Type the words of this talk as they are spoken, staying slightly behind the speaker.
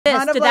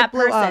kind of to like that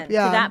blew person, up.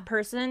 Yeah. to that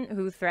person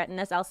who threatened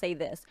us, I'll say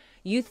this.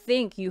 You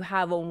think you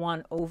have a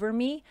one over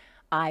me?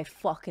 I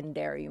fucking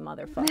dare you,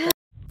 motherfucker.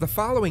 The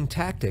following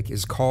tactic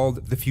is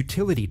called the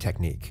futility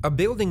technique, a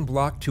building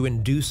block to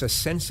induce a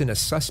sense in a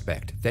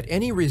suspect that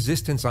any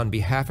resistance on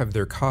behalf of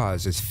their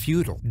cause is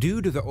futile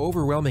due to the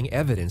overwhelming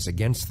evidence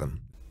against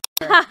them.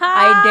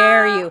 I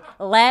dare you.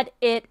 Let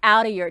it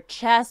out of your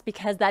chest,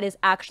 because that is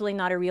actually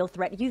not a real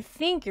threat. You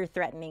think you're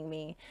threatening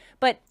me,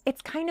 but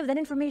it's kind of, that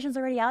information's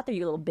already out there,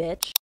 you little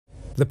bitch.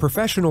 The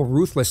professional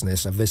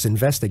ruthlessness of this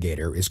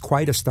investigator is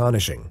quite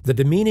astonishing. The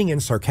demeaning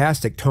and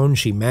sarcastic tone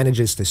she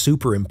manages to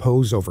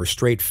superimpose over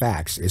straight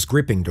facts is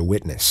gripping to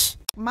witness.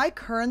 My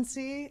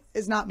currency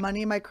is not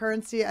money. My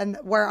currency, and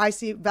where I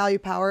see value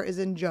power, is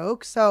in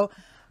jokes. So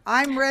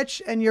I'm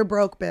rich and you're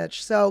broke,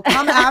 bitch. So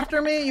come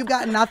after me. You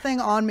got nothing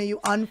on me, you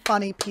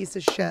unfunny piece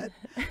of shit.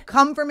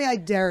 Come for me, I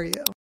dare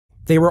you.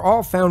 They were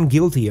all found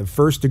guilty of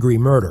first-degree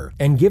murder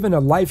and given a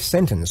life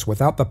sentence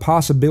without the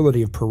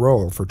possibility of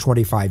parole for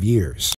 25 years.